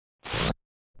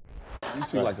you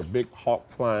see like a big hawk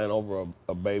flying over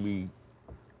a baby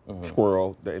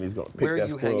squirrel, and he's gonna pick that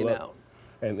squirrel up.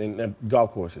 And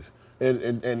golf courses.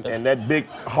 And that big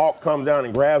hawk comes down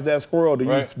and grabs that squirrel.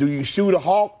 Do you shoot a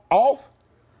hawk off,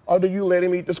 or do you let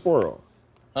him eat the squirrel?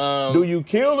 Do you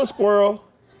kill the squirrel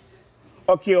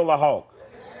or kill the hawk?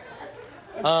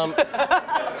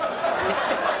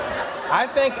 I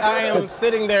think I am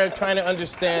sitting there trying to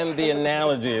understand the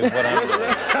analogy is what I'm doing.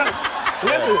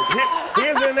 Listen,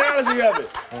 here's the analogy of it.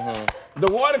 The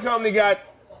water company got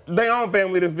their own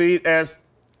family to feed as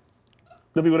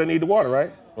the people that need the water,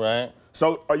 right? Right.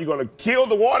 So are you going to kill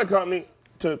the water company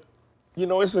to, you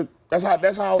know, that's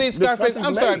how. See, Scarface,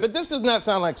 I'm sorry, but this does not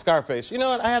sound like Scarface. You know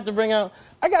what? I got to bring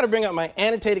out my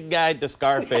annotated guide to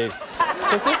Scarface.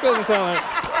 Because this doesn't sound like.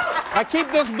 I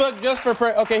keep this book just for.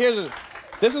 Okay,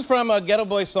 this is from a Ghetto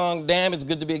Boy song, Damn, It's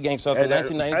Good to Be a Gangsta, from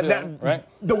 1992, right?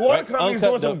 The water company's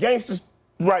doing some gangsters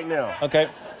right now. Okay.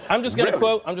 I'm just gonna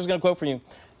quote for you.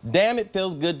 Damn, it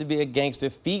feels good to be a gangster,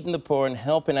 feeding the poor and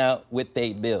helping out with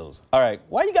their bills. All right,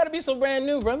 why you gotta be so brand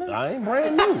new, brother? I ain't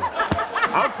brand new.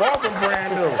 I'm far from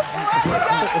brand new. Why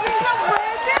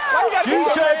you gotta be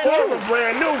so brand new? I'm far from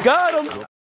brand new. Got him.